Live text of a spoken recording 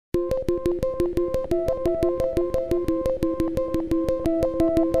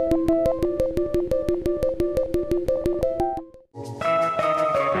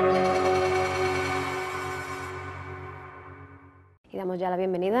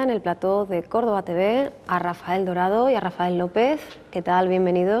bienvenida en el plató de Córdoba TV a Rafael Dorado y a Rafael López. ¿Qué tal?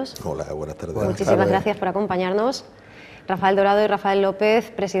 Bienvenidos. Hola, buenas tardes. Muchísimas gracias por acompañarnos. Rafael Dorado y Rafael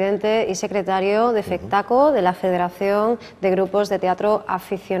López, presidente y secretario de FEGTACO, de la Federación de Grupos de Teatro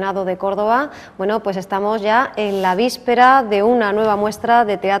Aficionado de Córdoba. Bueno, pues estamos ya en la víspera de una nueva muestra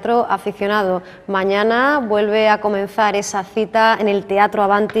de teatro aficionado. Mañana vuelve a comenzar esa cita en el Teatro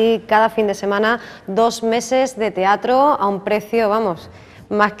Avanti, cada fin de semana, 2 meses de teatro a un precio, vamos,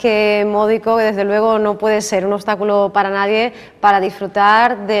 más que módico, que desde luego no puede ser un obstáculo para nadie para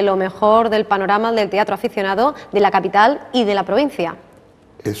disfrutar de lo mejor del panorama del teatro aficionado de la capital y de la provincia.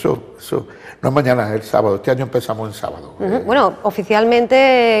 Eso, no es mañana, es el sábado. Este año empezamos en sábado. Bueno,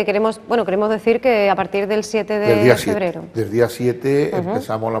 oficialmente queremos decir que a partir del 7 de febrero. Del día 7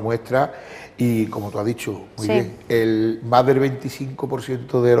 empezamos la muestra y, como tú has dicho, muy bien, más del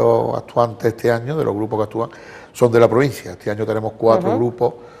 25% de los actuantes este año, de los grupos que actúan, son de la provincia. Este año tenemos 4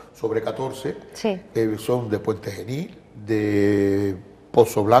 grupos sobre 14, son de Puente Genil, de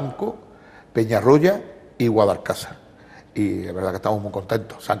Pozo Blanco, Peñarroya y Guadalcázar. Y es verdad que estamos muy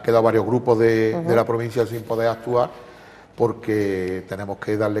contentos. Se han quedado varios grupos de la provincia sin poder actuar porque tenemos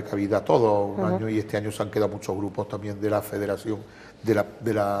que darle cabida a todos un año, y este año se han quedado muchos grupos también de la federación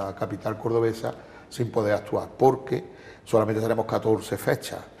de la capital cordobesa sin poder actuar porque solamente tenemos 14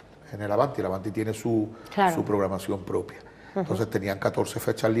 fechas en el Avanti. El Avanti tiene su programación propia. Entonces tenían 14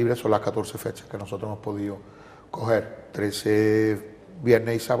 fechas libres, son las 14 fechas que nosotros hemos podido coger, 13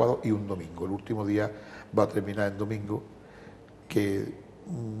 viernes y sábado y un domingo. El último día va a terminar en domingo, que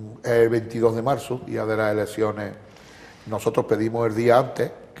es el 22 de marzo, día de las elecciones. Nosotros pedimos el día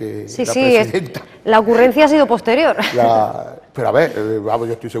antes que la presidenta. La ocurrencia ha sido posterior. Pero a ver, vamos,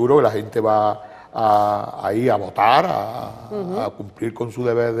 yo estoy seguro que la gente va a ir a votar, a cumplir con su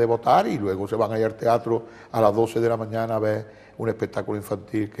deber de votar, y luego se van a ir al teatro a las 12 de la mañana a ver un espectáculo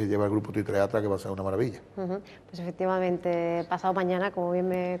infantil que lleva el grupo Titreatra, que va a ser una maravilla. Pues efectivamente, pasado mañana, como bien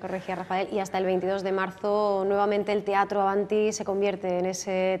me corregía Rafael, y hasta el 22 de marzo, nuevamente el Teatro Avanti se convierte en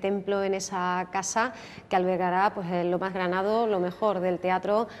ese templo, en esa casa que albergará pues lo más granado, lo mejor del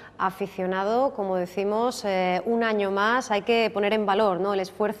teatro aficionado. Como decimos, un año más. Hay que poner en valor, ¿no?, el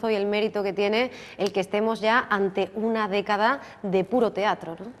esfuerzo y el mérito que tiene el que estemos ya ante una década de puro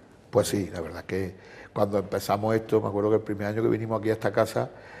teatro, ¿no? Pues sí, la verdad que cuando empezamos esto, me acuerdo que el primer año que vinimos aquí a esta casa,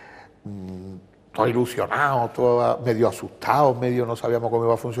 todos ilusionados, todos medio asustados, medio no sabíamos cómo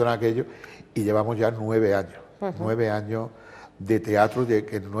iba a funcionar aquello, y llevamos ya 9 años, 9 años de teatro, de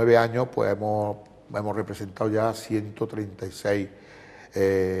que en 9 años pues hemos representado ya 136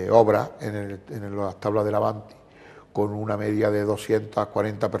 obras en las tablas del Avanti, con una media de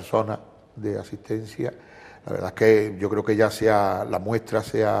 240 personas de asistencia. La verdad es que yo creo que ya la muestra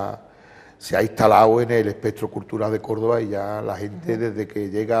se ha instalado en el espectro cultural de Córdoba, y ya la gente desde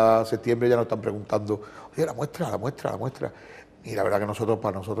que llega septiembre ya nos están preguntando: oye, la muestra. Y la verdad que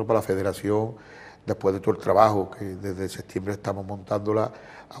para la federación, después de todo el trabajo que desde septiembre estamos montándola,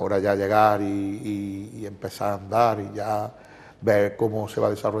 ahora ya llegar y empezar a andar y ya ver cómo se va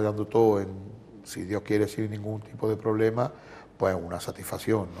desarrollando todo, si Dios quiere, sin ningún tipo de problema, pues una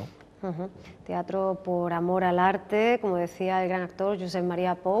satisfacción, ¿no? Teatro por amor al arte, como decía el gran actor Josep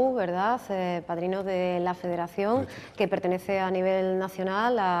María Pou, ¿verdad? Padrino de la Federación, que pertenece a nivel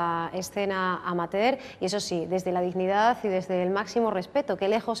nacional a escena amateur, y eso sí, desde la dignidad y desde el máximo respeto, que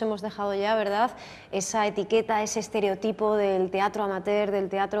lejos hemos dejado ya, ¿verdad?, esa etiqueta, ese estereotipo del teatro amateur, del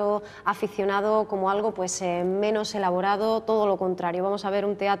teatro aficionado como algo pues menos elaborado. Todo lo contrario, vamos a ver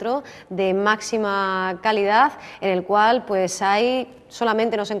un teatro de máxima calidad, en el cual pues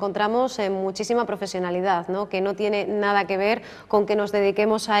solamente nos encontramos en muchísima profesionalidad, ¿no?, que no tiene nada que ver con que nos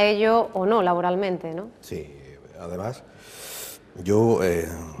dediquemos a ello o no laboralmente, ¿no? Sí, además yo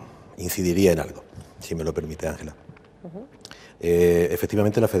incidiría en algo, si me lo permite, Ángela.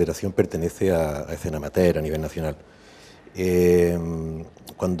 Efectivamente, la Federación pertenece a Escena Amateur a nivel nacional.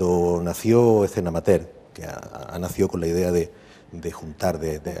 Cuando nació Escena Amateur, que ha nacido con la idea de juntar,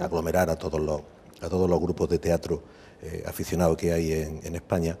 de aglomerar a todos los grupos de teatro aficionado que hay en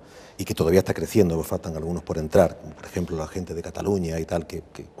España, y que todavía está creciendo, pues faltan algunos por entrar, como por ejemplo la gente de Cataluña y tal, que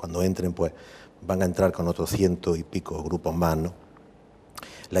cuando entren pues van a entrar con otros 100 y pico grupos más, ¿no?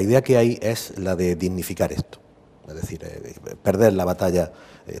 La idea que hay es la de dignificar esto, es decir, perder la batalla,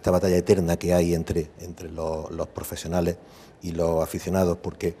 esta batalla eterna que hay entre los profesionales y los aficionados,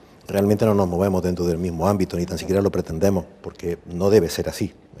 porque realmente no nos movemos dentro del mismo ámbito, ni tan siquiera lo pretendemos, porque no debe ser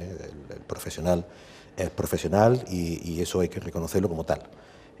así. El profesional es profesional y eso hay que reconocerlo como tal.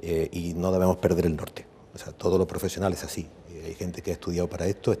 Y no debemos perder el norte. O sea, todo lo profesional es así. Hay gente que ha estudiado para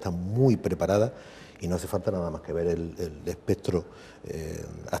esto, está muy preparada y no hace falta nada más que ver el espectro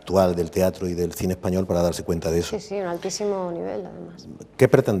actual del teatro y del cine español para darse cuenta de eso. Sí, sí, un altísimo nivel, además. ¿Qué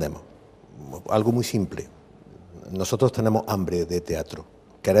pretendemos? Algo muy simple. Nosotros tenemos hambre de teatro,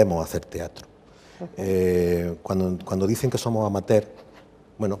 queremos hacer teatro. Cuando dicen que somos amateurs,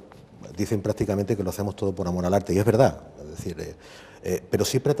 bueno, dicen prácticamente que lo hacemos todo por amor al arte, y es verdad, es decir, pero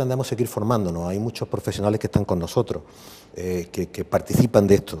sí pretendemos seguir formándonos. Hay muchos profesionales que están con nosotros, que participan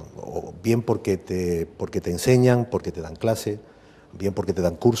de esto, o bien porque te enseñan, porque te dan clases, bien porque te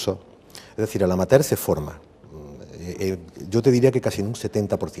dan cursos. Es decir, el amateur se forma. Yo te diría que casi en un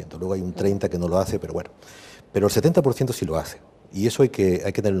 70%, luego hay un 30% que no lo hace, pero bueno, pero el 70% sí lo hace, y eso hay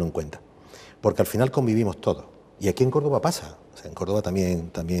que tenerlo en cuenta, porque al final convivimos todos, y aquí en Córdoba pasa, o sea, en Córdoba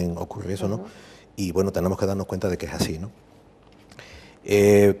también ocurre eso, ¿no? Y bueno, tenemos que darnos cuenta de que es así, ¿no?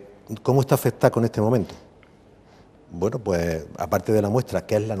 ¿Cómo está FEGTACO en este momento? Bueno, pues aparte de la muestra,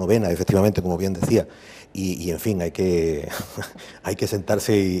 que es la 9ª, efectivamente, como bien decía, y en fin, hay que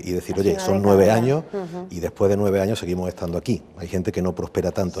sentarse y decir, oye, son 9 años y después de 9 años seguimos estando aquí. Hay gente que no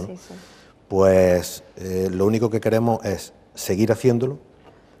prospera tanto, ¿no? Sí, sí. Pues lo único que queremos es seguir haciéndolo,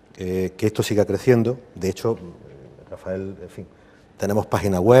 que esto siga creciendo. De hecho, Rafael, en fin, tenemos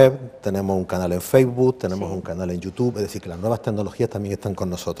página web, tenemos un canal en Facebook, tenemos un canal en YouTube, es decir, que las nuevas tecnologías también están con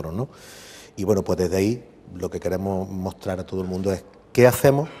nosotros, ¿no? Y bueno, pues desde ahí lo que queremos mostrar a todo el mundo es qué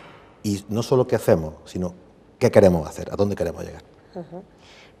hacemos, y no solo qué hacemos, sino qué queremos hacer, a dónde queremos llegar.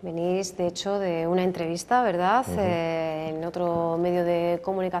 Venís, de hecho, de una entrevista, ¿verdad?, en otro medio de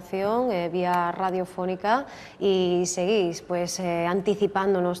comunicación, vía radiofónica, y seguís pues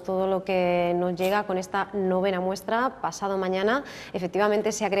anticipándonos todo lo que nos llega con esta 9ª muestra. Pasado mañana,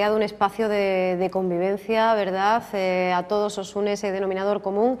 efectivamente, se ha creado un espacio de convivencia, ¿verdad? A todos os une ese denominador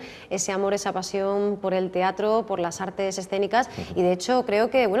común, ese amor, esa pasión por el teatro, por las artes escénicas, y de hecho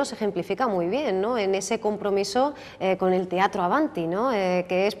creo que, bueno, se ejemplifica muy bien, ¿no?, en ese compromiso con el teatro Avanti, ¿no?,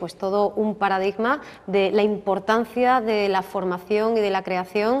 que es pues todo un paradigma de la importancia de la formación y de la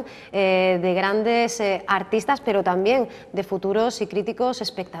creación de grandes artistas, pero también de futuros y críticos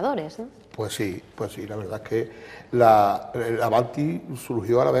espectadores, ¿no? Pues sí, la verdad es que el Avanti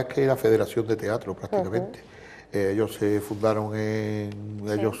surgió a la vez que la Federación de Teatro, prácticamente. Ellos se fundaron,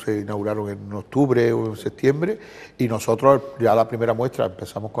 ellos se inauguraron en octubre o en septiembre, y nosotros ya la primera muestra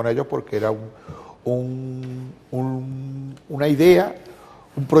empezamos con ellos porque era una idea,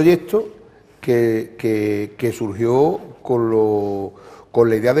 un proyecto que surgió con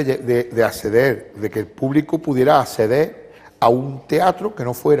la idea de acceder, de que el público pudiera acceder a un teatro que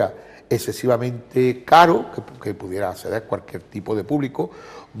no fuera excesivamente caro, que pudiera acceder cualquier tipo de público,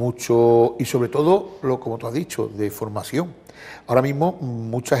 mucho, y sobre todo, como tú has dicho, de formación. Ahora mismo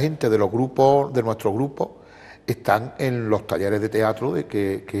mucha gente de los grupos, de nuestros grupos, están en los talleres de teatro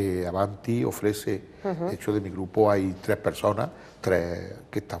que Avanti ofrece. De hecho, de mi grupo hay 3 personas, 3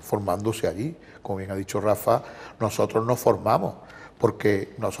 que están formándose allí. Como bien ha dicho Rafa, nosotros nos formamos,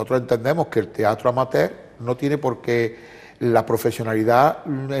 porque nosotros entendemos que el teatro amateur no tiene por qué, la profesionalidad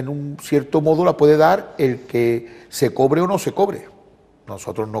en un cierto modo la puede dar el que se cobre o no se cobre.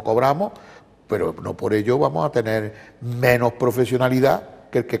 Nosotros no cobramos, pero no por ello vamos a tener menos profesionalidad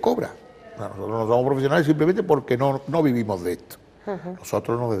que el que cobra. Nosotros no somos profesionales simplemente porque no vivimos de esto.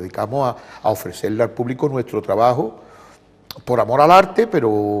 Nosotros nos dedicamos a ofrecerle al público nuestro trabajo por amor al arte,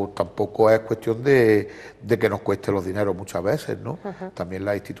 pero tampoco es cuestión de que nos cueste los dineros muchas veces, ¿no? También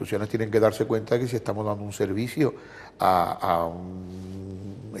las instituciones tienen que darse cuenta de que si estamos dando un servicio a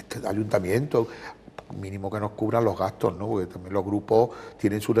un ayuntamiento, mínimo que nos cubran los gastos, ¿no? Porque también los grupos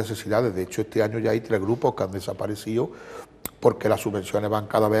tienen sus necesidades. De hecho, este año ya hay 3 grupos que han desaparecido porque las subvenciones van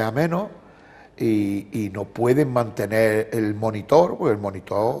cada vez a menos y no pueden mantener el monitor, porque el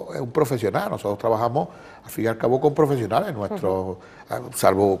monitor es un profesional. Nosotros trabajamos, al fin y al cabo, con profesionales nuestros,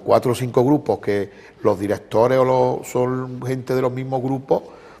 salvo 4 o 5 grupos que los directores son gente de los mismos grupos.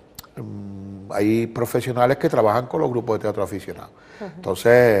 Hay profesionales que trabajan con los grupos de teatro aficionados.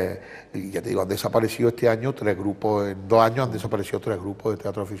 Entonces, ya te digo, han desaparecido este año 3 grupos, en 2 años han desaparecido 3 grupos de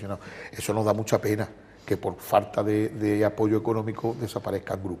teatro aficionados. Eso nos da mucha pena, que por falta de apoyo económico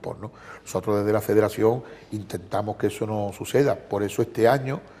desaparezcan grupos, ¿no? Nosotros desde la Federación intentamos que eso no suceda. Por eso este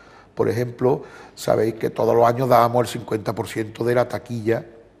año, por ejemplo, sabéis que todos los años dábamos el 50% de la taquilla,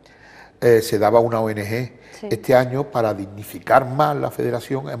 se daba a una ONG. Sí. Este año, para dignificar más la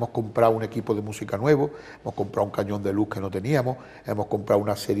Federación, hemos comprado un equipo de música nuevo, hemos comprado un cañón de luz que no teníamos, hemos comprado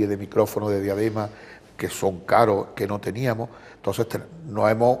una serie de micrófonos de diadema que son caros, que no teníamos. Entonces nos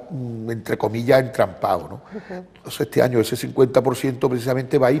hemos, entre comillas, entrampado, ¿no? Entonces este año ese 50%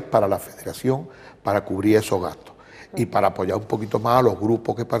 precisamente va a ir para la Federación, para cubrir esos gastos. y para apoyar un poquito más a los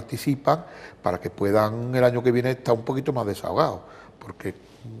grupos que participan, para que puedan el año que viene estar un poquito más desahogados, porque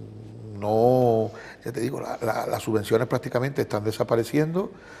no, ya te digo, las subvenciones prácticamente están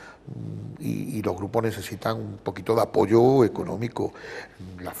desapareciendo y los grupos necesitan un poquito de apoyo económico.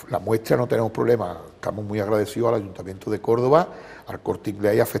 La muestra no tenemos problema, estamos muy agradecidos al Ayuntamiento de Córdoba, al Corte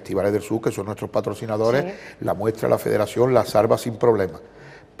Inglés y a Festivales del Sur, que son nuestros patrocinadores. Sí. La muestra, la federación la salva sin problema,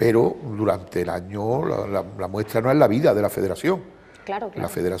 pero durante el año la muestra no es la vida de la federación. Claro. La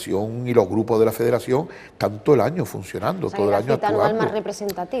federación y los grupos de la federación tanto el año funcionando, todo el año actuando. La cita anual más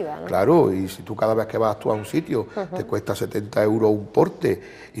representativa, ¿no? Claro, y si tú cada vez que vas a actuar a un sitio te cuesta 70 euros un porte,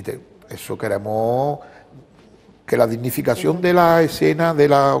 y eso queremos que la dignificación de la escena de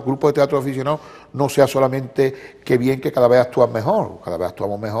los grupos de teatro aficionados no sea solamente que bien que cada vez actúan mejor, cada vez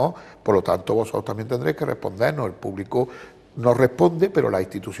actuamos mejor, por lo tanto vosotros también tendréis que respondernos, el público nos responde, pero las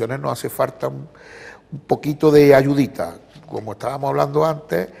instituciones nos hace falta un poquito de ayudita. Como estábamos hablando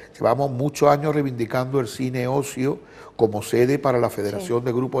antes, llevamos muchos años reivindicando el cine ocio como sede para la Federación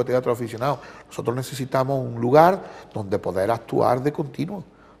de Grupos de Teatro Aficionados. Nosotros necesitamos un lugar donde poder actuar de continuo.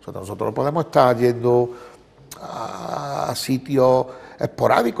 Nosotros no podemos estar yendo a sitios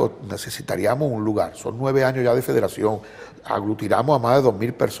esporádicos, necesitaríamos un lugar. Son 9 años ya de federación, aglutinamos a más de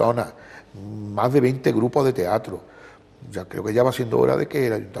 2.000 personas, más de 20 grupos de teatro. Ya creo que ya va siendo hora de que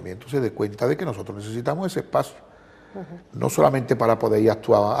el ayuntamiento se dé cuenta de que nosotros necesitamos ese espacio. No solamente para poder ir a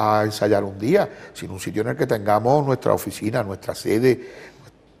actuar, a ensayar un día, sino un sitio en el que tengamos nuestra oficina, nuestra sede.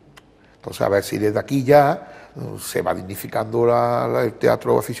 Entonces, a ver si desde aquí ya se va dignificando el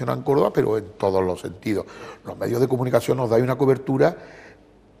teatro aficionado en Córdoba, pero en todos los sentidos. Los medios de comunicación nos dan una cobertura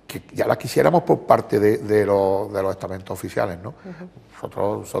que ya la quisiéramos por parte de los estamentos oficiales, ¿no?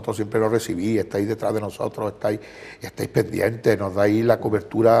 Vosotros siempre lo recibís, estáis detrás de nosotros, estáis pendientes, nos dais la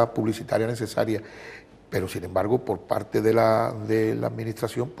cobertura publicitaria necesaria. Pero, sin embargo, por parte de la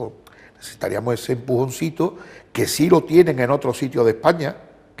Administración, pues, necesitaríamos ese empujoncito, que sí lo tienen en otros sitios de España,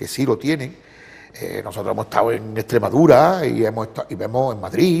 que sí lo tienen. Nosotros hemos estado en Extremadura y vemos en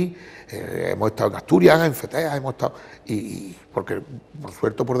Madrid, hemos estado en Asturias, en FEGTACO, hemos estado... Y porque, por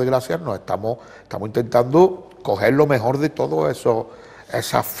suerte o por desgracia, estamos intentando coger lo mejor de todas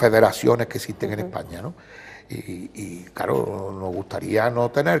esas federaciones que existen en España, ¿no? Y claro, nos gustaría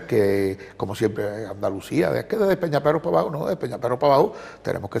no tener que, como siempre, Andalucía, es que desde Peñaperros para abajo, no, desde Peñaperros para abajo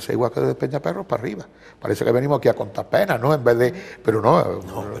tenemos que ser igual que desde Peñaperros para arriba. Parece que venimos aquí a contar penas, ¿no? En vez de, pero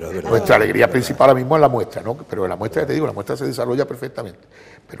nuestra alegría principal ahora mismo es la muestra, ¿no? Pero la muestra, ya te digo, la muestra se desarrolla perfectamente.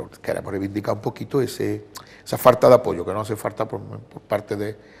 Pero queremos reivindicar un poquito esa falta de apoyo, que no hace falta por parte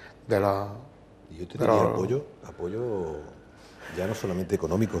de la... Yo te diría apoyo ya no solamente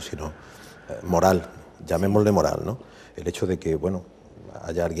económico, sino moral. Llamémosle moral, ¿no? El hecho de que, bueno,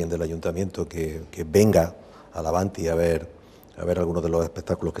 haya alguien del ayuntamiento que venga a Avanti a ver algunos de los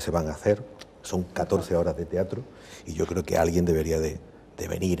espectáculos que se van a hacer. Son 14 horas de teatro y yo creo que alguien debería de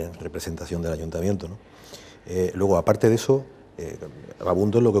venir en representación del ayuntamiento, ¿no? Luego, aparte de eso,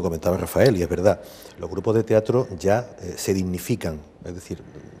 abundo en lo que comentaba Rafael, y es verdad, los grupos de teatro ya se dignifican, es decir,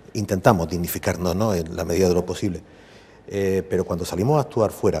 intentamos dignificarnos, ¿no?, en la medida de lo posible, pero cuando salimos a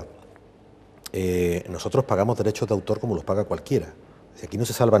actuar fuera, nosotros pagamos derechos de autor como los paga cualquiera. Aquí no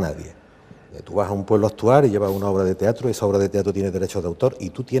se salva nadie. Tú vas a un pueblo a actuar y llevas una obra de teatro, esa obra de teatro tiene derechos de autor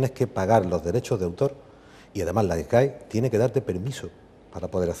y tú tienes que pagar los derechos de autor, y además la SGAE tiene que darte permiso para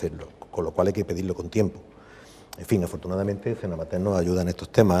poder hacerlo, con lo cual hay que pedirlo con tiempo. En fin, afortunadamente FEGTACO nos ayuda en estos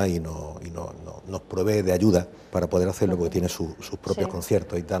temas y nos provee de ayuda para poder hacerlo, porque tiene sus propios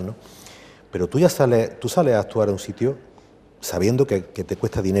conciertos y tal, ¿no? Pero tú sales a actuar a un sitio sabiendo que te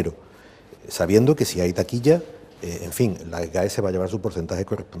cuesta dinero, sabiendo que si hay taquilla, en fin, la SGAE se va a llevar su porcentaje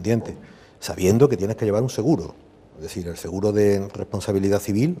correspondiente, sabiendo que tienes que llevar un seguro, es decir, el seguro de responsabilidad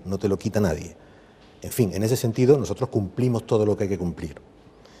civil no te lo quita nadie. En fin, en ese sentido nosotros cumplimos todo lo que hay que cumplir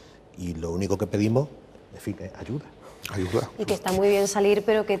y lo único que pedimos, en fin, es ayuda. Y que está muy bien salir,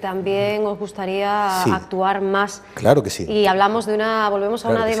 pero que también os gustaría actuar más. Claro que sí. Y volvemos a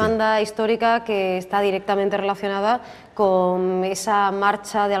una demanda histórica que está directamente relacionada con esa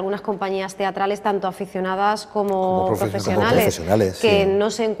marcha de algunas compañías teatrales, tanto aficionadas como profesionales, que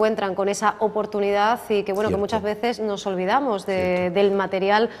no se encuentran con esa oportunidad y que, bueno, que muchas veces nos olvidamos del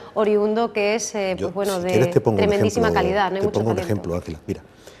material oriundo que es pues, bueno, de tremendísima calidad. No hay te pongo un ejemplo, Ángela. Mira,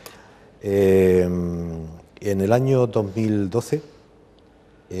 en el año 2012,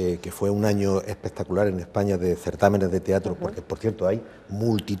 que fue un año espectacular en España de certámenes de teatro, porque, por cierto, hay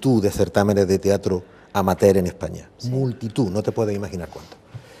multitud de certámenes de teatro amateur en España, multitud, no te puedes imaginar cuánto,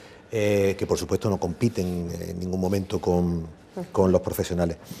 que por supuesto no compiten en ningún momento con los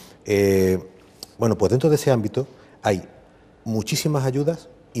profesionales. Bueno, pues dentro de ese ámbito hay muchísimas ayudas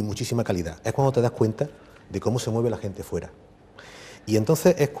y muchísima calidad. Es cuando te das cuenta de cómo se mueve la gente fuera. Y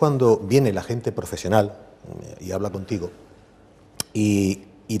entonces es cuando viene la gente profesional y habla contigo y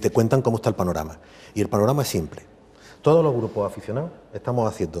te cuentan cómo está el panorama. Y el panorama es simple. Todos los grupos aficionados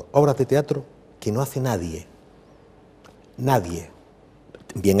estamos haciendo obras de teatro que no hace nadie. Nadie.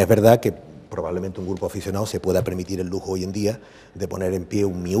 Bien, es verdad que probablemente un grupo aficionado se pueda permitir el lujo hoy en día de poner en pie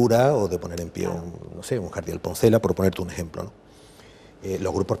un Miura o de poner en pie un Jardiel Poncela, por ponerte un ejemplo, ¿no?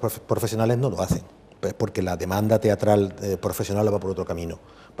 Los grupos profesionales no lo hacen, pues porque la demanda teatral profesional va por otro camino,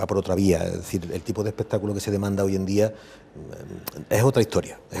 va por otra vía. Es decir, el tipo de espectáculo que se demanda hoy en día es otra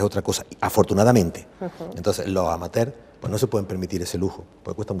historia, es otra cosa, afortunadamente. Entonces los amateurs pues no se pueden permitir ese lujo,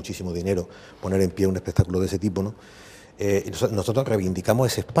 porque cuesta muchísimo dinero poner en pie un espectáculo de ese tipo, ¿no? Nosotros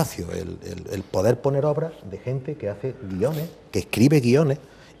reivindicamos ese espacio, el poder poner obras de gente que hace guiones, que escribe guiones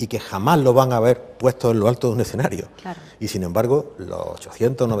y que jamás lo van a ver puesto en lo alto de un escenario. Claro. Y sin embargo, los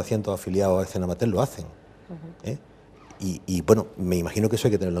 800 o 900 afiliados a Escena Amateur lo hacen. Y bueno, me imagino que eso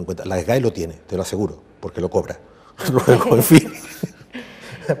hay que tenerlo en cuenta. La SGAE lo tiene, te lo aseguro, porque lo cobra. Luego, en fin,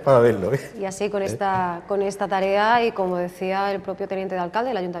 para verlo. Y así con esta tarea, y como decía el propio teniente de alcalde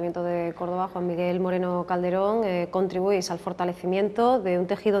del Ayuntamiento de Córdoba, Juan Miguel Moreno Calderón, contribuís al fortalecimiento de un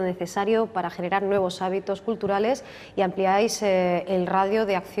tejido necesario para generar nuevos hábitos culturales y ampliáis el radio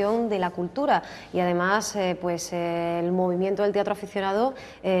de acción de la cultura. Y además, pues el movimiento del teatro aficionado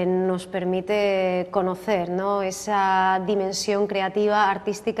nos permite conocer, ¿no?, esa dimensión creativa,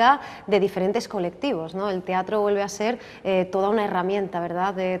 artística de diferentes colectivos, ¿no? El teatro vuelve a ser toda una herramienta,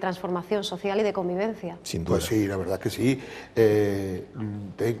 ¿verdad?, de transformación social y de convivencia. Sin duda. Pues sí, la verdad que sí. Ten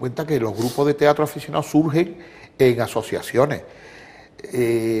en cuenta que los grupos de teatro aficionados surgen en asociaciones.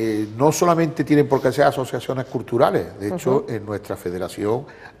 No solamente tienen por qué ser asociaciones culturales, de hecho en nuestra federación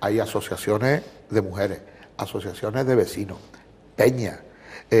hay asociaciones de mujeres, asociaciones de vecinos, peñas,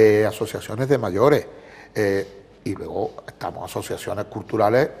 asociaciones de mayores, y luego estamos asociaciones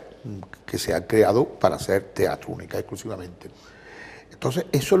culturales que se han creado para hacer teatro única exclusivamente. Entonces,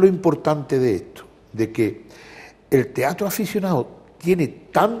 eso es lo importante de esto, de que el teatro aficionado tiene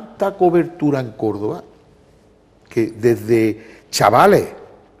tanta cobertura en Córdoba que desde chavales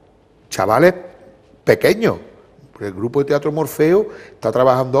pequeños, el grupo de teatro Morfeo está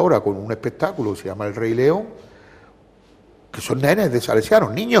trabajando ahora con un espectáculo que se llama El Rey León, que son nenes de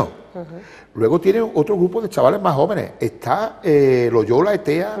salesianos, niños. Luego tiene otro grupo de chavales más jóvenes, está Loyola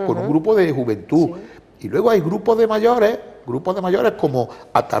Etea con un grupo de juventud, y luego hay grupos de mayores como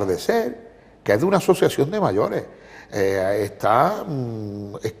Atardecer, que es de una asociación de mayores. Está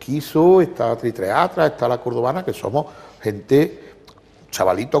Esquizo, está Tritreatra, está La Cordobana, que somos gente,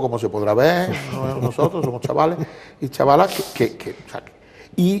 chavalito como se podrá ver, nosotros somos chavales y chavalas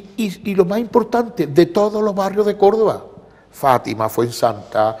y lo más importante, de todos los barrios de Córdoba, Fátima,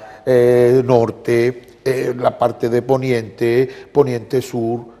 Fuensanta, Norte, la parte de Poniente, Poniente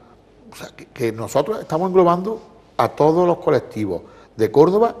Sur, o sea, que nosotros estamos englobando a todos los colectivos de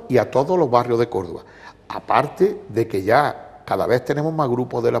Córdoba y a todos los barrios de Córdoba. Aparte de que ya cada vez tenemos más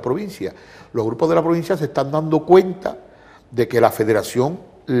grupos de la provincia. Los grupos de la provincia se están dando cuenta de que la federación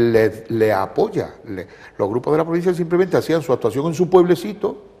le apoya. Los grupos de la provincia simplemente hacían su actuación en su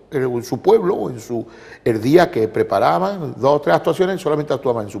pueblecito, en su pueblo, o el día que preparaban 2 o 3 actuaciones, solamente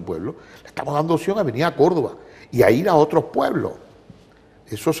actuaban en su pueblo. Le estamos dando opción a venir a Córdoba y a ir a otros pueblos.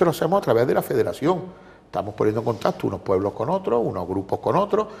 Eso se lo hacemos a través de la federación. Estamos poniendo en contacto unos pueblos con otros, unos grupos con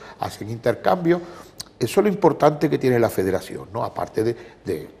otros, hacen intercambios. Eso es lo importante que tiene la federación, ¿no? Aparte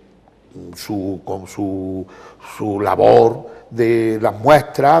con su labor de las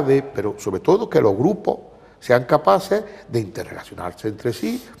muestras, pero sobre todo que los grupos sean capaces de interrelacionarse entre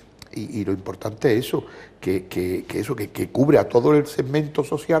sí, y lo importante es eso, que cubre a todo el segmento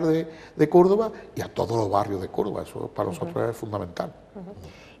social de Córdoba y a todos los barrios de Córdoba. Eso para nosotros es fundamental.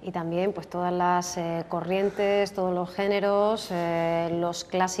 Y también pues todas las corrientes, todos los géneros, los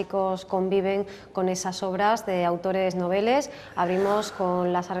clásicos conviven con esas obras de autores noveles. Abrimos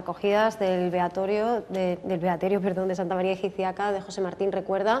con las recogidas del Beaterio de Santa María Egipciaca, de José Martín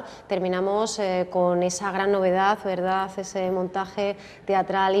Recuerda. Terminamos con esa gran novedad, ¿verdad?, ese montaje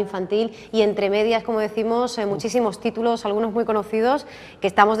teatral infantil, y entre medias, como decimos, muchísimos títulos, algunos muy conocidos, que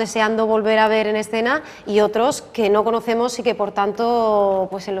estamos deseando volver a ver en escena, y otros que no conocemos y que por tanto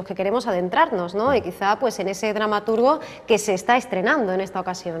pues en los que queremos adentrarnos, ¿no? Y quizá pues en ese dramaturgo que se está estrenando en esta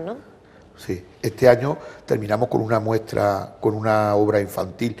ocasión, ¿no? Sí, este año terminamos con una muestra, con una obra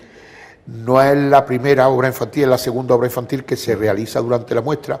infantil. No es la primera obra infantil, es la segunda obra infantil que se realiza durante la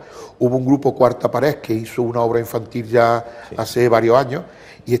muestra. Hubo un grupo Cuarta Pared que hizo una obra infantil ya hace varios años,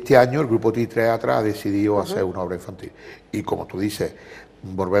 y este año el grupo Teatro ha decidido hacer una obra infantil. Y como tú dices,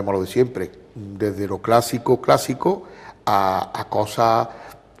 volvemos a lo de siempre, desde lo clásico a cosas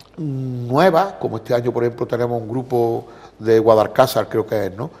nuevas, como este año, por ejemplo, tenemos un grupo de Guadalcázar, creo que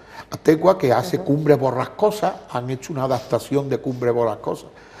es, ¿no? Antegua, que hace Cumbre Borrascosa, han hecho una adaptación de Cumbre Borrascosa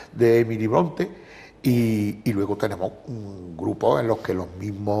de Emily Bronte, y luego tenemos un grupo en los que los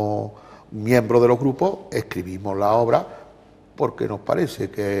mismos miembros de los grupos escribimos la obra porque nos parece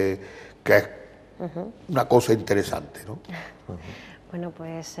que es una cosa interesante, ¿no? Bueno,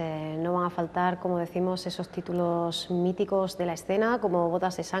 pues no van a faltar, como decimos, esos títulos míticos de la escena, como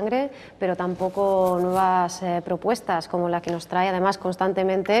Bodas de Sangre, pero tampoco nuevas propuestas, como la que nos trae además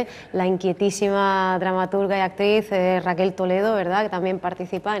constantemente la inquietísima dramaturga y actriz Raquel Toledo, ¿verdad?, que también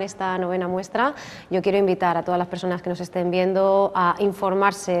participa en esta novena muestra. Yo quiero invitar a todas las personas que nos estén viendo a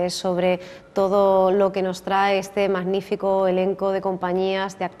informarse sobre todo lo que nos trae este magnífico elenco de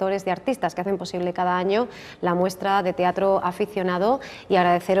compañías, de actores, de artistas que hacen posible cada año la muestra de teatro aficionado, y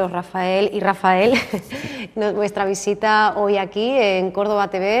agradeceros, Rafael y Rafael, vuestra visita hoy aquí en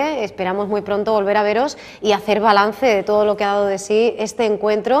Córdoba TV. Esperamos muy pronto volver a veros y hacer balance de todo lo que ha dado de sí este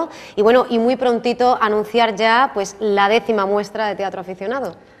encuentro, y bueno, y muy prontito anunciar ya pues la 10ª muestra de teatro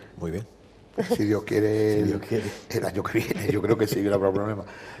aficionado. Muy bien. Si Dios quiere, el año que viene, yo creo que sí, no habrá problema.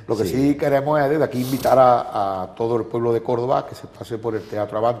 Lo que sí queremos es desde aquí invitar a todo el pueblo de Córdoba que se pase por el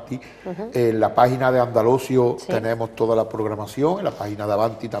Teatro Avanti. En la página de Andalocio tenemos toda la programación, en la página de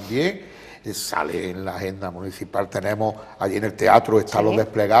Avanti también, sale en la agenda municipal, tenemos allí en el teatro, están los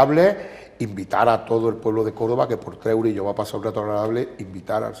desplegables. Invitar a todo el pueblo de Córdoba, que por 3 euros, y yo va a pasar un rato agradable,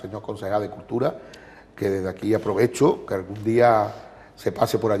 invitar al señor concejal de Cultura, que desde aquí aprovecho, que algún día se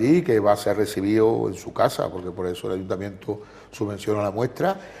pase por allí, que va a ser recibido en su casa, porque por eso el ayuntamiento subvenciona la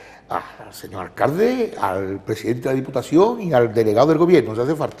muestra, al señor alcalde, al presidente de la Diputación y al delegado del gobierno, si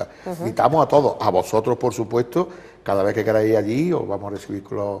hace falta. Invitamos a todos, a vosotros por supuesto, cada vez que queráis allí os vamos a recibir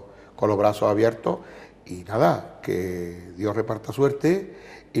con los brazos abiertos, y nada, que Dios reparta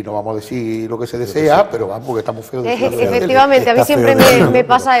suerte. Y no vamos a decir lo que se desea, pero vamos, porque estamos feos de efectivamente, a mí siempre me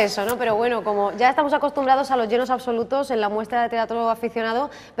pasa eso, ¿no? Pero bueno, como ya estamos acostumbrados a los llenos absolutos en la muestra de teatro aficionado,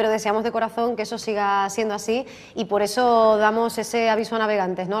 pero deseamos de corazón que eso siga siendo así, y por eso damos ese aviso a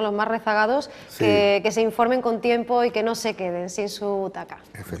navegantes, ¿no?, a los más rezagados, que se informen con tiempo y que no se queden sin su butaca.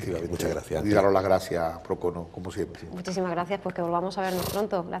 Efectivamente. Muchas gracias. Y daros las gracias, Procono, como siempre. Muchísimas gracias, pues que volvamos a vernos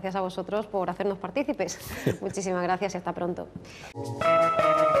pronto. Gracias a vosotros por hacernos partícipes. Muchísimas gracias y hasta pronto.